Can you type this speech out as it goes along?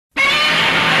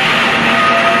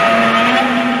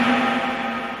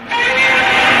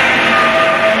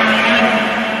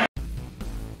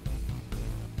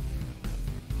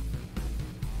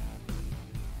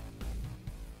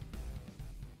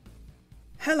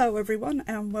Hello everyone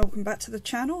and welcome back to the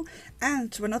channel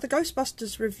and to another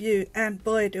Ghostbusters review, and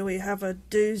boy do we have a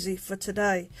doozy for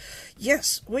today.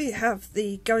 Yes, we have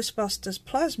the Ghostbusters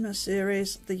Plasma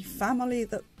series, the Family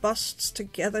That Busts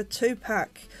Together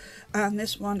 2-pack, and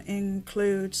this one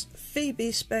includes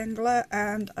Phoebe Spengler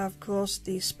and of course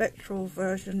the spectral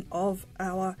version of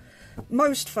our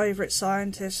most favourite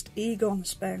scientist, Egon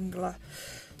Spengler.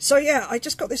 So yeah, I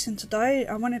just got this in today.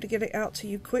 I wanted to get it out to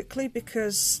you quickly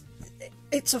because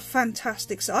it's a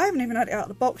fantastic set. I haven't even had it out of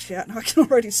the box yet and I can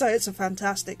already say it's a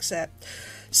fantastic set.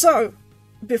 So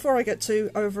before I get too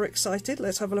overexcited,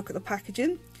 let's have a look at the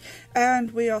packaging.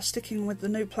 And we are sticking with the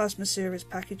new Plasma series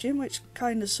packaging, which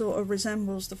kind of sort of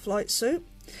resembles the flight suit.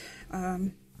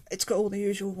 It's got all the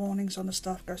usual warnings on the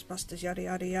stuff, Ghostbusters, yada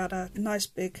yada yada. Nice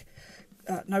big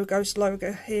no ghost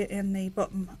logo here in the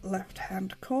bottom left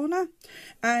hand corner,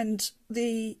 and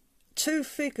the two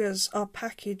figures are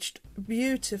packaged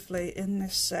beautifully in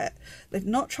this set. They've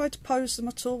not tried to pose them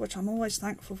at all, which I'm always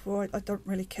thankful for. I don't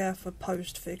really care for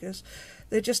posed figures.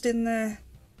 They're just in there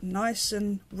nice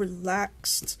and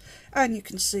relaxed, and you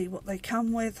can see what they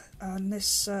come with. And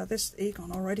this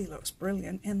Egon already looks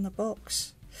brilliant in the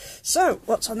box. So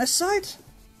what's on this side?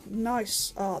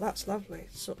 Nice, oh that's lovely,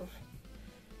 sort of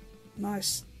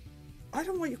nice, I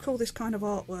don't know what you call this kind of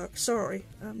artwork, sorry,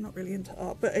 I'm not really into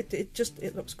art, but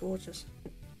it looks gorgeous.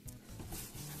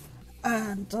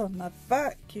 And on the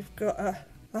back you've got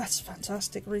that's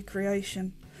fantastic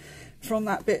recreation from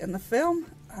that bit in the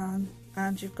film,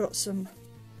 and you've got some,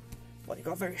 well, you've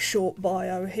got a very short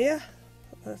bio here,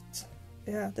 but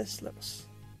yeah, this looks,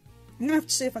 I'm gonna have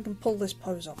to see if I can pull this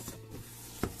pose off.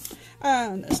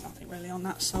 And there's nothing really on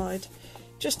that side.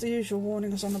 Just the usual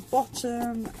warnings on the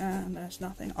bottom, and there's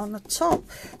nothing on the top.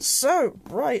 So,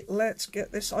 right, let's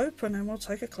get this open and we'll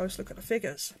take a close look at the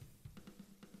figures.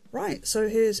 Right, so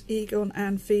here's Egon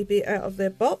and Phoebe out of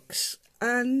their box,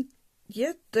 and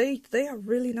yeah, they are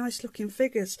really nice looking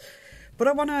figures. But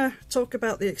I want to talk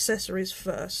about the accessories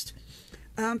first.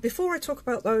 Before I talk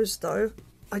about those though,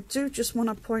 I do just want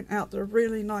to point out the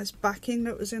really nice backing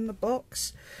that was in the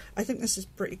box. I think this is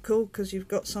pretty cool because you've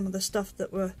got some of the stuff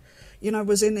that were, you know,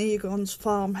 was in Egon's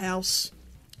farmhouse.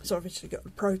 So obviously you've got the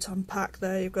proton pack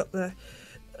there, you've got the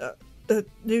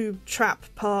new trap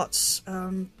parts,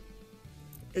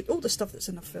 all the stuff that's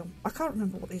in the film. I can't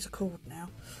remember what these are called now.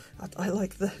 I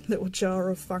like the little jar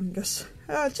of fungus.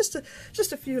 Just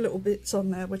a few little bits on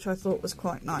there which I thought was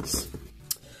quite nice.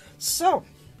 So,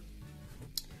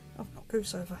 I've got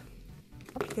Goose over.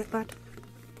 Up you get, lad.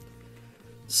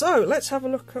 So let's have a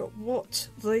look at what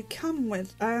they come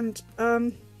with, and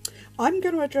I'm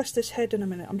going to address this head in a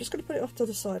minute. I'm just going to put it off to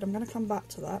the side. I'm going to come back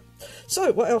to that.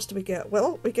 So what else do we get?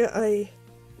 Well, we get a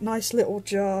nice little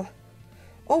jar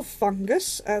of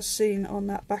fungus as seen on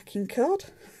that backing card.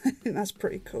 I think that's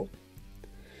pretty cool.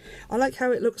 I like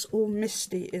how it looks all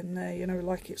misty in there, you know,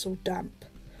 like it's all damp.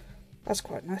 That's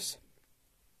quite nice.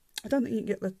 I don't think you can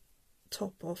get the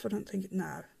top off. I don't think it,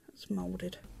 no, it's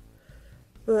moulded.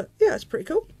 But yeah, it's pretty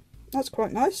cool. That's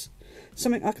quite nice.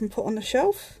 Something I can put on the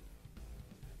shelf.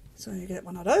 So you get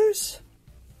one of those.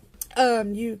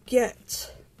 You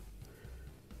get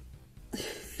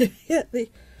you get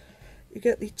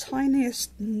the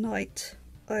tiniest knight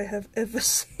I have ever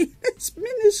seen. It's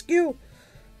minuscule.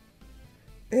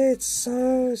 It's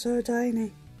so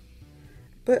tiny,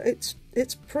 but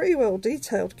it's pretty well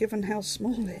detailed given how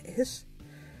small it is.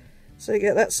 So you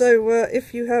get that. So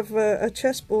if you have a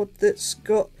chessboard that's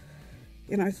got,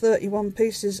 you know, 31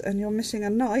 pieces and you're missing a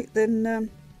knight, then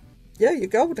yeah, you're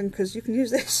golden because you can use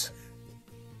this.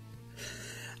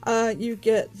 You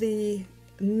get the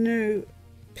new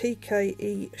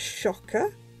PKE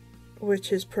shocker,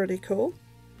 which is pretty cool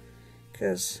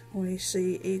because we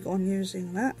see Egon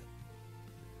using that.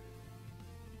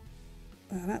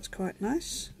 That's quite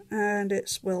nice. And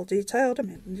it's well detailed. I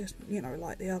mean, just, you know,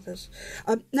 like the others.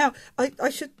 Now, I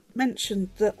should mention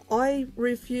that I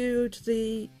reviewed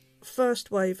the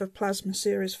first wave of Plasma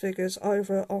series figures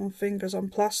over on Fingers on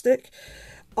Plastic.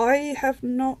 I have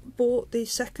not bought the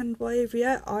second wave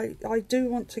yet. I do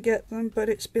want to get them, but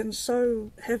it's been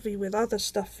so heavy with other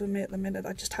stuff for me at the minute,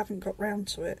 I just haven't got round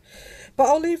to it. But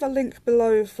I'll leave a link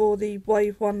below for the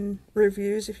Wave 1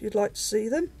 reviews if you'd like to see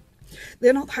them.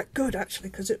 They're not that good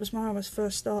actually, because it was when I was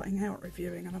first starting out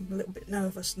reviewing and I'm a little bit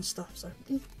nervous and stuff, so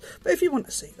but if you want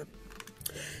to see them.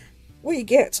 We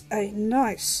get a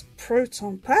nice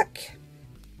proton pack,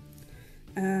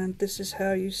 and this is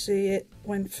how you see it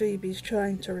when Phoebe's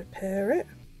trying to repair it.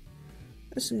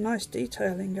 There's some nice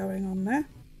detailing going on there.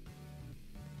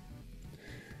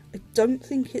 I don't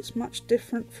think it's much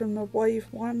different from the Wave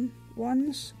 1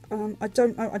 ones. I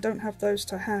don't know, I don't have those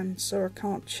to hand, so I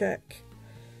can't check.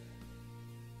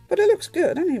 But it looks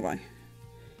good anyway.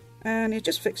 And it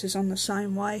just fixes on the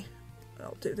same way.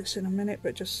 I'll do this in a minute,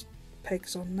 but just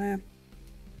pegs on there.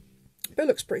 But it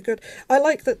looks pretty good. I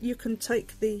like that you can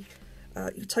take the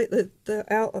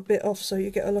outer bit off so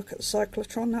you get a look at the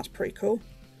cyclotron. That's pretty cool.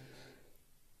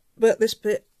 But this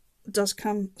bit does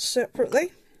come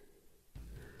separately.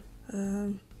 Yeah,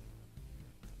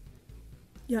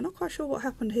 not quite sure what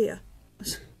happened here.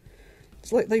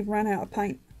 It's like they ran out of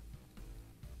paint.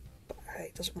 But hey,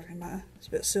 it doesn't really matter. There's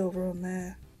a bit of silver on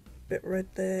there, a bit red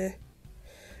there.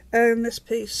 And this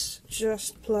piece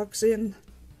just plugs in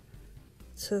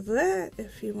to there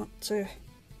if you want to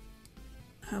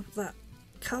have that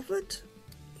covered.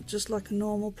 Just like a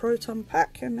normal proton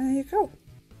pack, and there you go.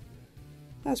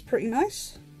 That's pretty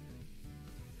nice.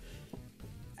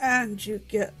 And you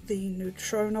get the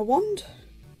Neutrona wand.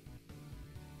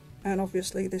 And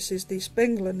obviously this is the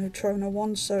Spengler Neutrona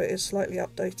wand, so it is slightly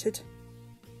updated.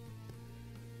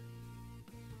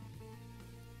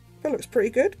 But looks pretty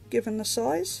good given the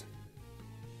size.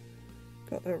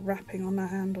 Got the wrapping on the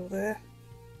handle there.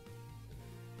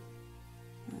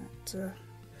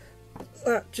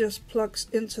 That just plugs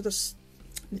into the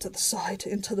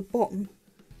bottom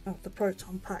of the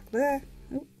proton pack there.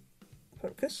 Oh,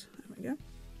 focus. There we go.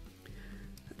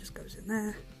 That just goes in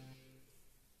there.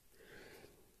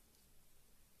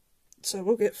 So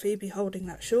we'll get Phoebe holding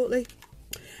that shortly.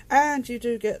 And you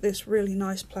do get this really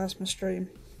nice plasma stream.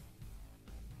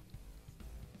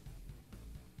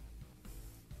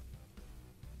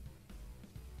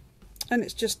 And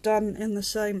it's just done in the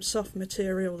same soft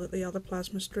material that the other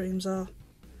plasma streams are.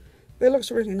 But it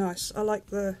looks really nice. I like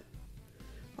the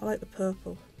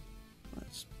purple.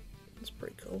 That's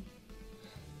pretty cool.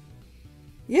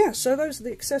 Yeah, so those are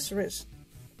the accessories.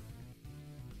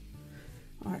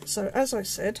 Alright, so as I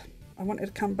said, I wanted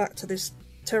to come back to this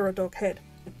Pterodog head.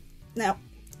 Now,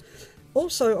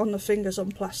 also on the Fingers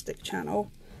on Plastic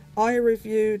channel, I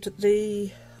reviewed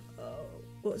the,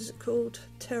 what is it called?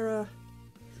 The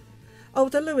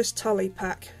Lewis Tully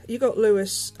pack. You got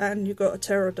Lewis and you got a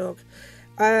Pterodog.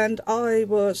 And I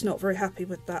was not very happy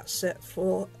with that set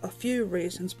for a few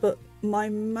reasons, but my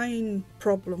main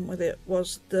problem with it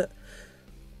was that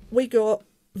we got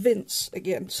Vince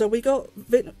again. So we got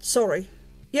we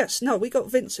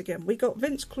got Vince again. We got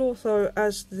Vince Clortho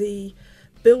as the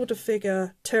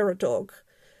Build-A-Figure Pterodog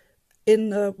in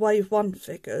the Wave 1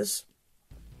 figures.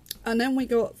 And then we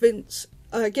got Vince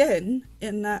again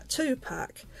in that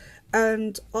 2-pack.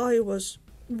 And I was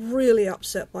really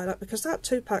upset by that because that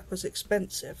 2-pack was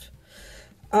expensive.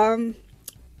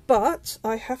 But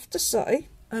I have to say,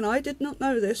 and I did not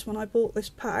know this when I bought this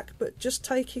pack, but just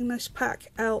taking this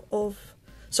pack out of...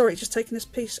 just taking this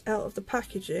piece out of the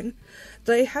packaging,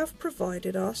 they have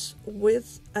provided us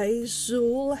with a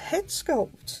Zool head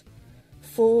sculpt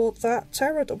for that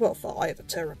Pterodog. Well, for either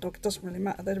Pterodog, it doesn't really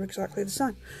matter, they're exactly the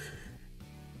same.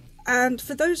 And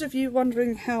for those of you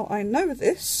wondering how I know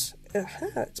this,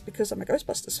 it's because I'm a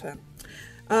Ghostbusters fan.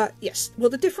 Yes, well,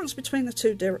 the difference between the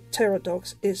two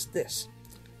Pterodogs is this.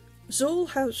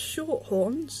 Zool has short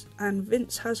horns and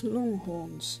Vince has long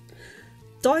horns.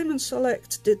 Diamond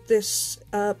Select did this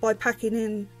by packing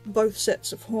in both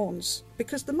sets of horns,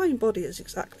 because the main body is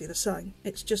exactly the same,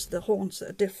 it's just the horns that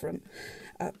are different.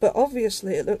 But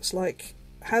obviously it looks like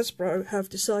Hasbro have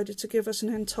decided to give us an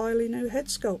entirely new head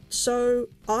sculpt. So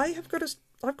I've got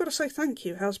to say thank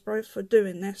you, Hasbro, for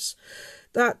doing this.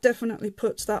 That definitely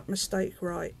puts that mistake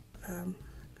right. I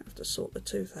have to sort the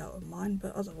tooth out of mine,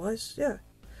 but otherwise, yeah.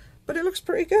 But it looks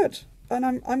pretty good, and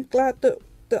I'm glad that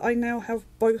I now have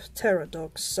both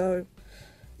Pterodogs, so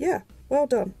yeah, well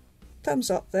done.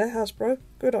 Thumbs up there, Hasbro,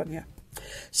 good on you.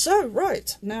 So,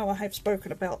 right, now I have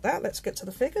spoken about that, let's get to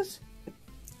the figures.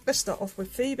 Let's start off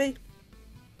with Phoebe.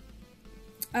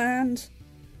 And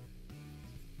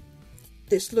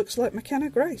this looks like McKenna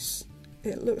Grace.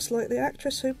 It looks like the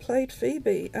actress who played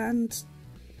Phoebe, and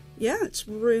yeah, it's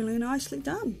really nicely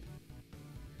done.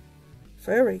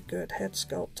 Very good head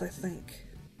sculpt, I think.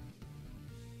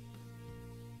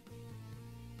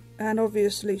 And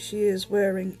obviously she is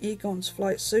wearing Egon's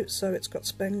flight suit, so it's got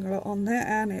Spengler on there,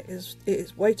 and it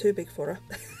is way too big for her.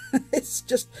 It's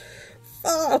just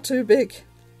far too big.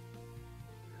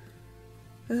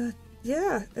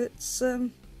 Yeah, it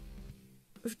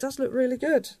does look really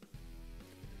good.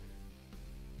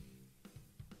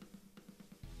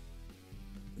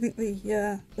 I think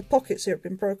the pockets here have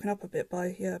been broken up a bit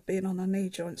by being on the knee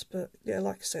joints, but yeah,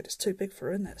 like I said, it's too big for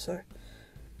her, isn't it?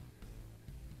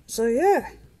 So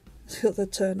yeah, it's got the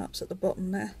turn-ups at the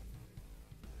bottom there.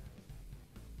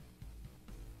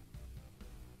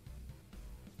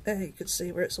 There you can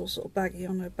see where it's all sort of baggy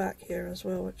on her back here as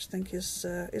well, which I think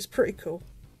is pretty cool.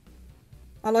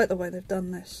 I like the way they've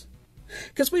done this,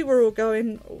 because we were all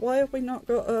going, why have we not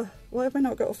got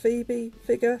a Phoebe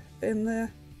figure in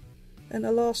the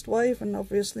last wave? And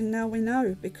obviously now we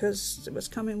know, because it was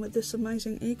coming with this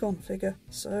amazing Egon figure.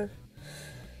 So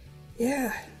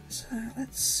yeah, so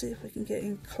let's see if we can get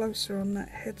in closer on that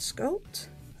head sculpt.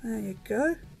 There you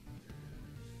go.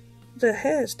 The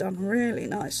hair's done really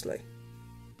nicely.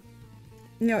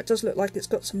 You know, it does look like it's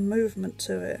got some movement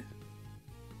to it.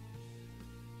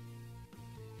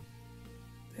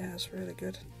 Yeah, it's really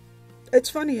good. It's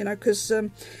funny, you know, because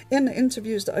in the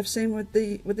interviews that I've seen with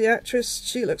the actress,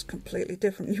 she looks completely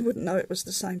different. You wouldn't know it was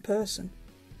the same person.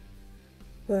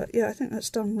 But yeah, I think that's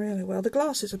done really well. The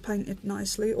glasses are painted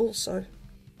nicely also.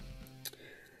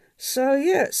 So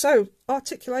yeah, so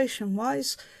articulation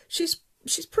wise, she's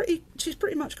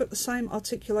pretty much got the same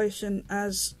articulation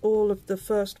as all of the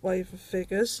first wave of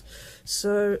figures.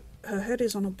 So her head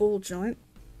is on a ball joint,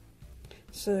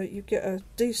 so you get a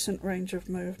decent range of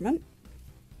movement.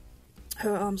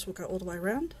 Her arms will go all the way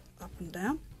around, up and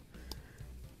down.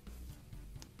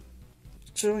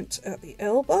 Joint at the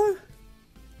elbow,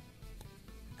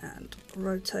 and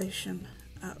rotation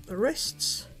at the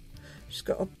wrists. She's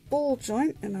got a ball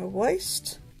joint in her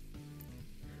waist.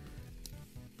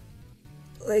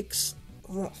 Legs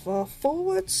that far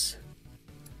forwards.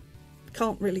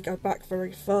 Can't really go back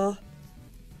very far.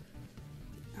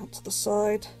 Out to the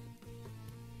side.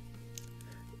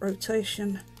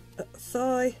 Rotation at the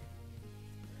thigh.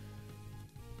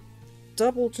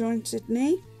 Double jointed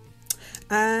knee.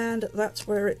 And that's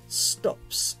where it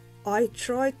stops. I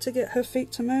tried to get her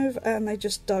feet to move and they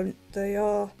just don't.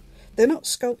 They're not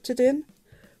sculpted in,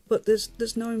 but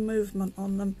there's no movement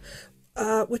on them,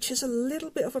 which is a little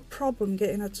bit of a problem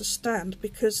getting her to stand,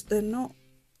 because they're not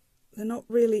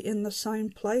really in the same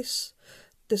place.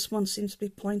 This one seems to be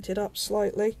pointed up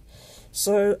slightly,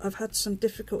 so I've had some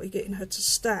difficulty getting her to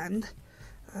stand.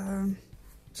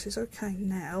 She's okay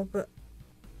now, but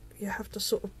you have to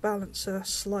sort of balance her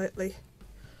slightly.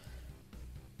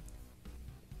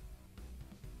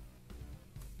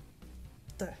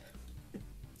 There.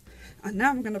 And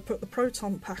now I'm going to put the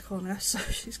proton pack on her, so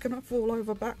she's going to fall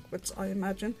over backwards, I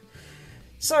imagine.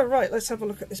 So right, let's have a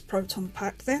look at this proton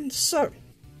pack then. So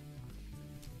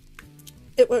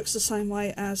it works the same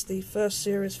way as the first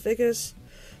series figures.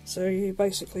 So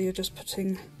you're just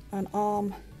putting an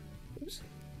arm,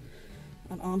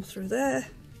 through there.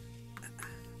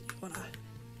 You want to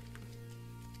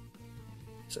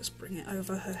just bring it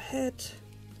over her head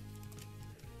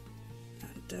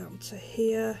and down to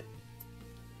here.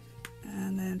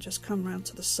 And then just come round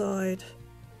to the side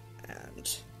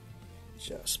and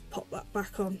just pop that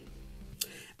back on.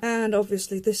 And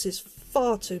obviously this is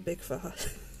far too big for her,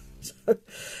 so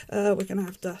we're going to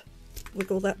have to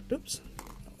wiggle that. Oops,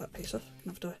 not that piece off.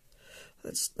 We're going to have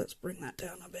to let's bring that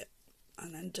down a bit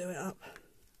and then do it up.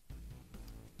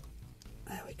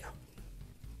 There we go.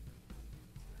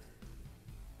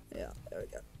 Yeah, there we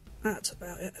go. That's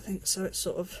about it, I think. So it's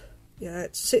sort of, yeah,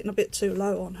 it's sitting a bit too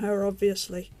low on her,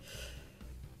 obviously.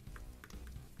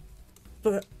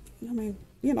 But, I mean,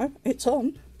 you know, it's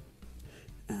on.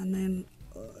 And then,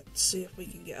 let's see if we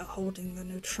can get her holding the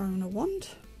Neutrona wand.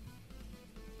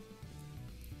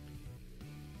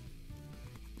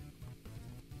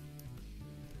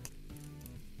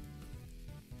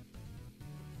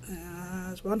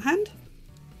 There's one hand.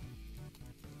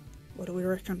 What do we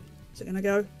reckon? Is it going to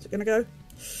go? Is it going to go?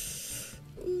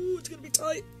 Ooh, it's going to be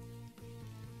tight.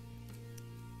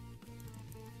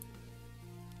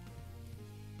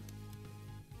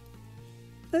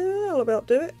 I'll about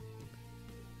do it.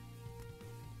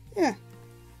 Yeah.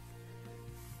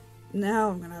 Now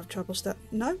I'm going to have trouble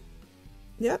No.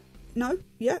 Yep. No.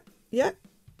 Yep. Yep.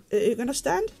 Are you going to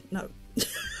stand? No.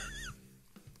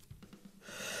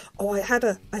 Oh, I had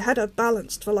her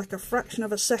balanced for like a fraction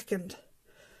of a second.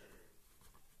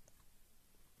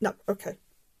 No. Okay.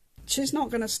 She's not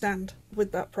going to stand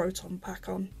with that proton pack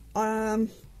on.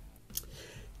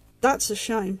 That's a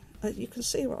shame. You can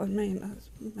see what I mean.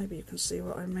 Maybe you can see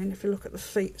what I mean if you look at the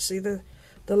feet. See, the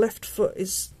left foot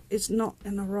is not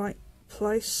in the right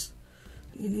place.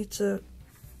 You need to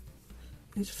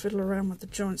fiddle around with the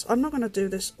joints. I'm not going to do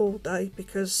this all day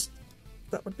because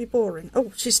that would be boring.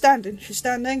 Oh, she's standing. She's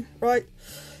standing. Right.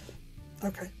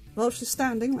 Okay. Well, if she's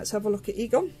standing, let's have a look at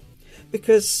Egon,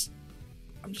 because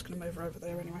I'm just going to move her over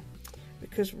there anyway.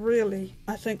 Because really,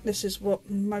 I think this is what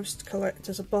most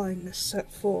collectors are buying this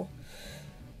set for.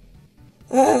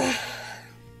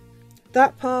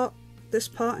 This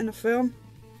part in the film,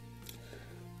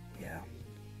 yeah,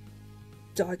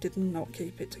 I did not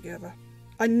keep it together.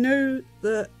 I knew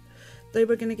that they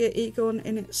were going to get Egon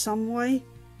in it some way,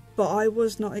 but I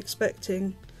was not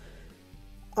expecting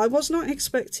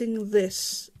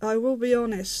this, I will be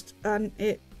honest, and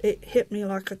it hit me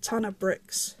like a ton of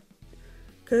bricks.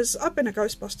 Because I've been a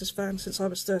Ghostbusters fan since I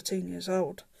was 13 years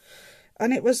old.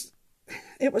 And it was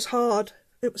hard.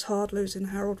 It was hard losing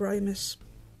Harold Ramis.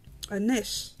 And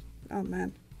this, oh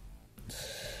man.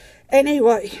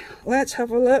 Anyway, let's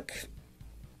have a look.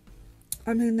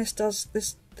 I mean, this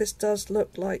does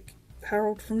look like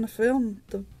Harold from the film.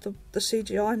 The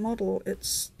CGI model,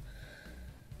 it's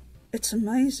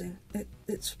amazing.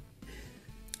 It's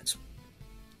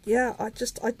yeah, I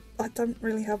don't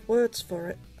really have words for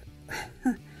it.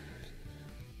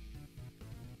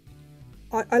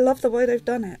 I love the way they've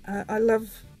done it. I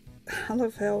love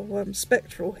how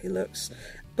spectral he looks,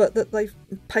 but that they've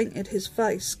painted his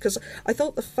face, because I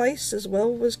thought the face as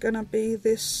well was going to be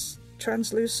this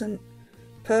translucent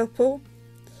purple,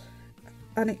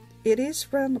 and it is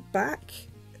round the back,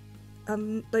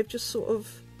 and they've just sort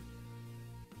of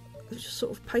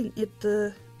painted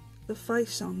the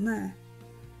face on there.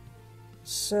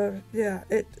 So yeah,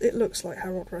 it looks like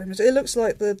Harold Ramis. It looks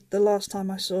like the last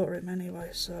time I saw him anyway,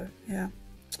 so yeah.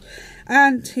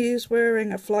 And he's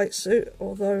wearing a flight suit,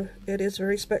 although it is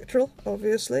very spectral,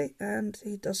 obviously, and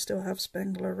he does still have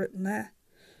Spengler written there.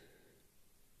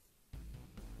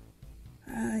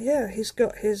 Yeah, he's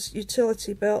got his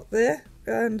utility belt there,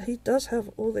 and he does have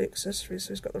all the accessories.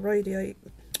 So he's got the radiator,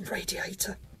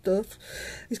 duff.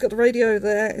 He's got the radio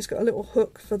there, he's got a little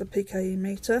hook for the PKE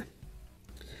meter.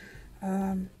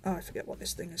 Oh, I forget what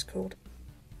this thing is called.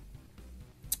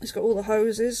 It's got all the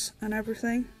hoses and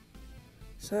everything.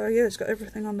 So yeah, it's got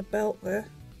everything on the belt there.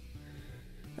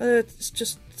 It's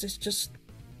just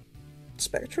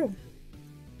spectral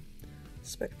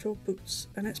boots,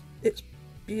 and it's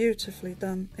beautifully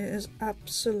done. It is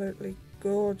absolutely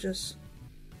gorgeous.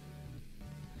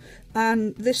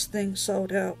 And this thing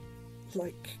sold out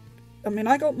like, I mean,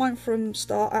 I got mine from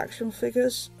Star Action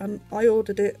Figures, and I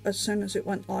ordered it as soon as it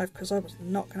went live because I was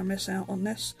not going to miss out on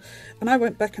this. And I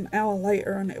went back an hour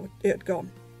later and it had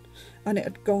gone. And it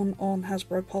had gone on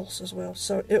Hasbro Pulse as well,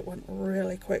 so it went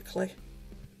really quickly.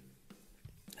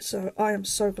 So I am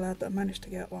so glad that I managed to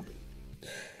get one.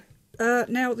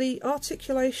 Now, the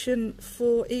articulation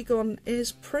for Egon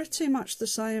is pretty much the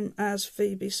same as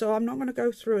Phoebe, so I'm not going to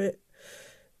go through it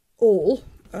all.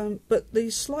 But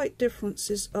the slight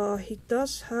differences are he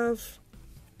does have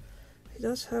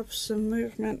some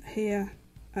movement here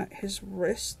at his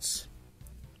wrists,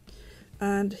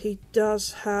 and he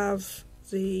does have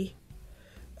the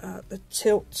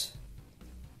tilt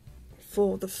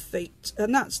for the feet,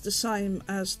 and that's the same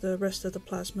as the rest of the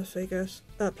plasma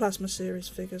series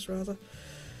figures rather.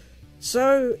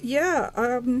 So yeah,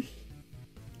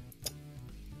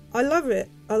 I love it.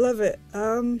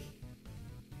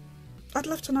 I'd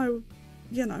love to know,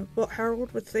 you know, what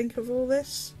Harold would think of all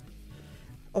this.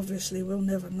 Obviously, we'll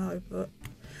never know, but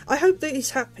I hope that he's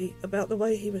happy about the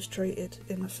way he was treated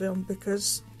in the film,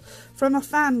 because from a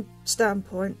fan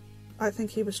standpoint, I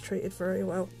think he was treated very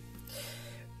well.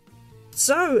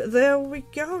 So, there we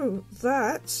go.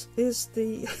 That is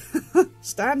the...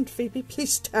 Stand, Phoebe,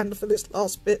 please stand for this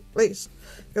last bit, please.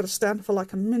 You've got to stand for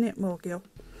like a minute more, Gil.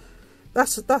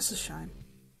 That's a shame.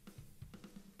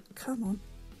 Come on.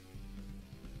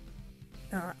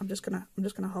 Alright, I'm just gonna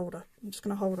hold her.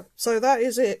 So that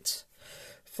is it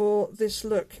for this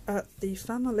look at the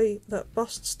family that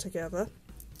busts together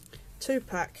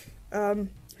 2-pack.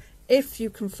 If you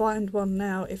can find one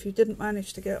now, if you didn't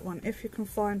manage to get one, if you can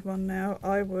find one now,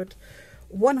 I would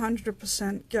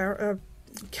 100%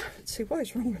 guarantee. What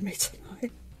is wrong with me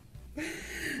tonight?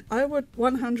 I would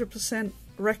 100%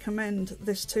 recommend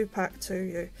this 2-pack to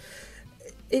you.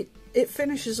 It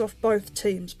finishes off both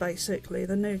teams, basically,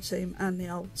 the new team and the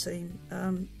old team.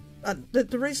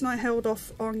 The reason I held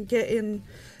off on getting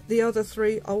the other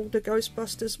 3 older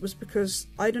Ghostbusters was because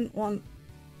I didn't want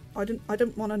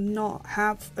to not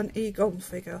have an Egon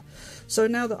figure. So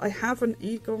now that I have an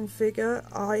Egon figure,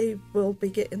 I will be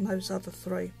getting those other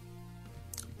 3.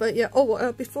 But yeah,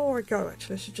 before I go,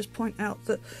 actually, I should just point out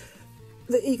that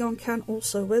the Egon can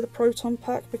also wear the Proton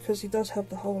Pack, because he does have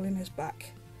the hole in his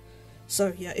back.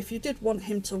 So yeah, if you did want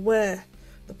him to wear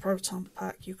the Proton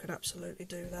Pack, you could absolutely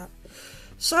do that.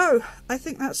 So, I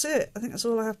think that's it. I think that's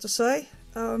all I have to say.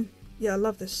 Yeah, I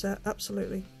love this set,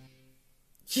 absolutely.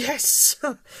 Yes!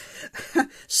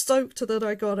 Stoked that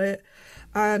I got it,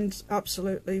 and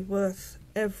absolutely worth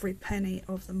every penny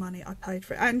of the money I paid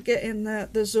for it. And getting the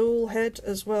Zool head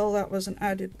as well, that was an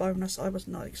added bonus I was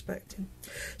not expecting.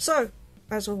 So,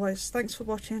 as always, thanks for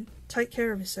watching, take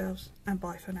care of yourselves, and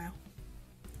bye for now.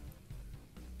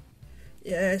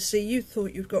 Yeah, see, you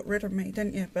thought you'd got rid of me,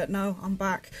 didn't you? But no, I'm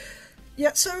back.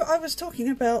 Yeah, so I was talking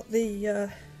about the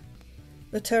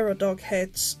Terror Dog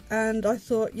heads, and I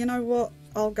thought, you know what,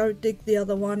 I'll go dig the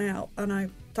other one out,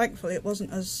 and thankfully it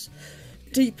wasn't as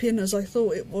deep in as I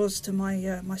thought it was to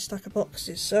my my stack of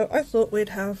boxes. So I thought we'd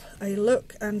have a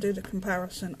look and do the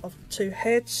comparison of the two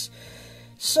heads.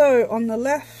 So on the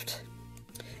left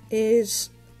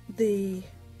is the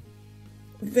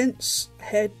Vince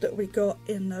head that we got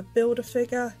in the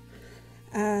Build-A-Figure,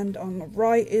 and on the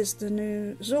right is the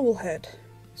new Zool head.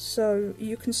 So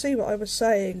you can see what I was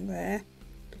saying there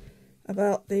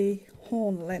about the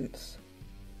horn length.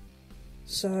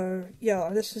 So yeah,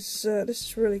 this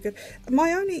is really good.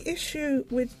 My only issue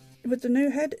with the new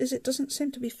head is it doesn't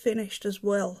seem to be finished as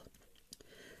well.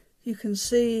 You can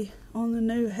see on the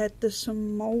new head there's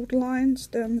some mould lines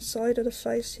down the side of the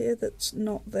face here that's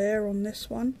not there on this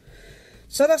one.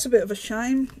 So that's a bit of a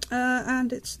shame,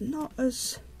 and it's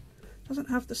doesn't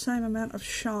have the same amount of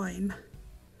shine.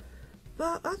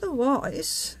 But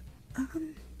otherwise,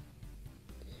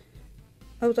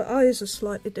 oh, the eyes are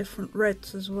slightly different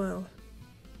reds as well.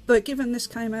 But given this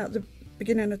came out at the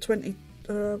beginning of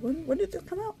when did it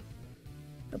come out?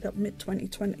 About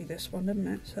mid-2020 this one, didn't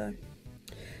it? So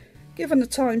given the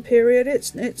time period,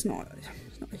 it's not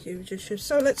a huge issue.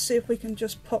 So let's see if we can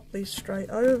just pop these straight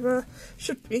over.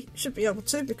 Should be able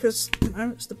to, because you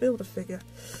know it's the Build-A-Figure.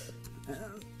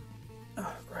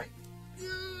 Oh great.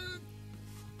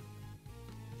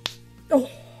 Oh,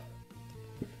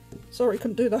 sorry,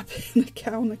 couldn't do that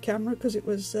on the camera because it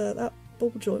was that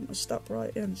ball joint was stuck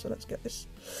right in. So let's get this.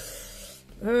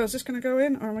 Is this going to go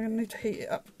in, or am I going to need to heat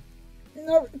it up?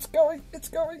 No, it's going. It's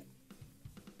going.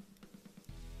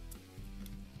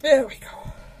 There we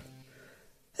go.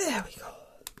 There we go.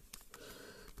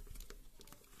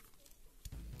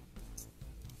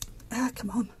 Ah, come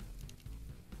on.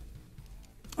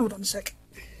 Hold on a sec.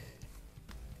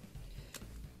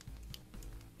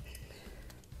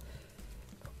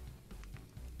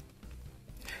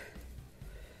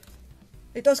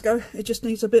 It does go, it just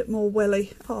needs a bit more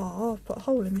welly. Oh, I've put a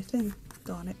hole in my thing.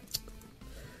 Darn it.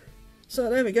 So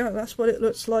there we go, that's what it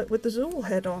looks like with the Zool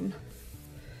head on.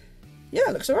 Yeah,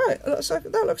 it looks alright.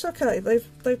 That looks okay.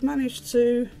 They've managed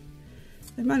to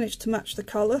match the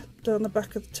colour down the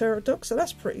back of the Terror Dog, so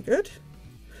that's pretty good.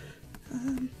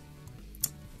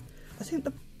 I think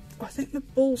the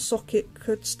ball socket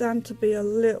could stand to be a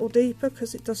little deeper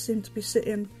because it does seem to be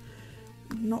sitting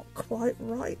not quite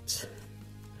right.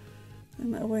 No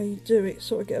matter where you do it,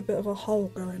 sort of get a bit of a hole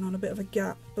going on, a bit of a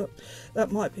gap, but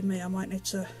that might be me. I might need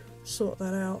to sort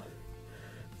that out.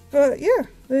 But yeah,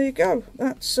 there you go.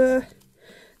 That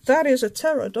is a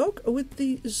Terror Dog with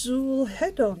the Zool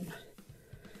head on.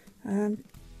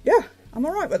 Yeah, I'm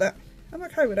alright with that. I'm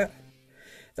okay with that.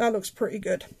 That looks pretty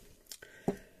good.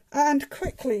 And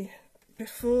quickly,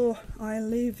 before I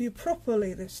leave you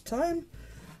properly this time,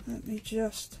 let me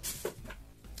just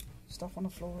stuff on the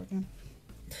floor again.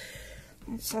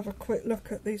 Let's have a quick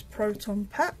look at these Proton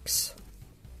packs.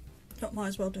 Might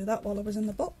as well do that while I was in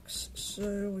the box.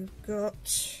 So we've got,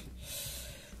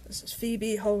 this is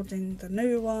Phoebe holding the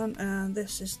new one, and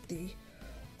this is the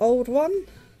old one,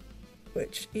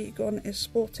 which Egon is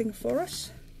sporting for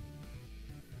us.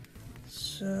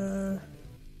 So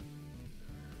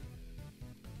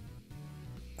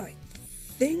I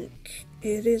think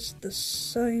it is the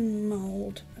same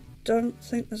mould. I don't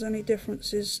think there's any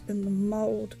differences in the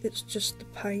mould, it's just the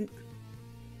paint.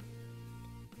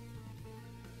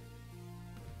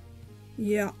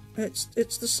 Yeah, it's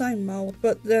the same mould,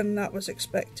 but then that was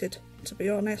expected, to be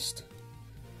honest.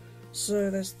 So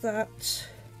there's that,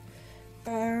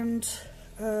 and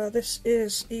this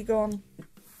is Egon.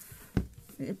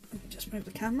 Just move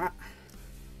the camera.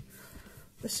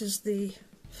 This is the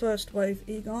first wave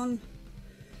Egon,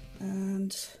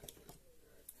 and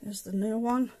there's the new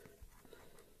one.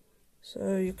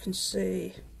 So you can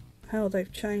see how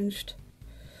they've changed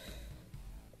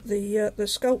the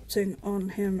sculpting on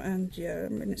him, and yeah, I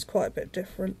mean it's quite a bit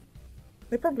different.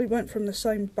 They probably went from the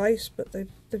same base, but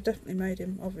they've definitely made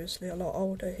him obviously a lot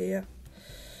older here,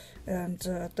 and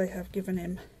they have given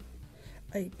him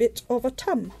a bit of a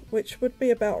tum, which would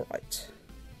be about right.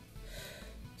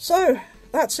 So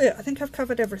that's it. I think I've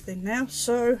covered everything now,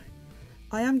 so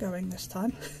I am going this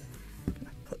time.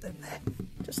 Put them there.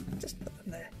 Just put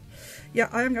them there. Yeah,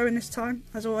 I am going this time,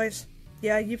 as always.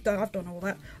 Yeah, I've done all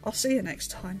that. I'll see you next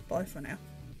time. Bye for now.